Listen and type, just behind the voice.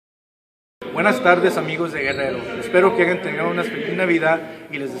Buenas tardes, amigos de Guerrero. Espero que hayan tenido una feliz Navidad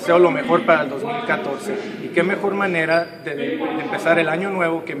y les deseo lo mejor para el 2014. Y qué mejor manera de empezar el año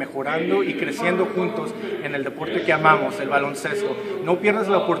nuevo que mejorando y creciendo juntos en el deporte que amamos, el baloncesto. No pierdas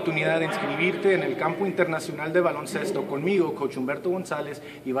la oportunidad de inscribirte en el campo internacional de baloncesto conmigo, coach Humberto González,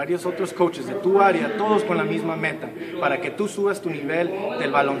 y varios otros coaches de tu área, todos con la misma meta, para que tú subas tu nivel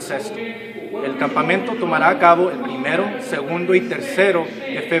del baloncesto. El campamento tomará a cabo el 1, 2 y 3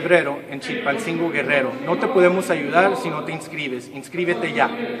 de febrero en Chilpancingo, Guerrero. No te podemos ayudar si no te inscribes. Inscríbete ya.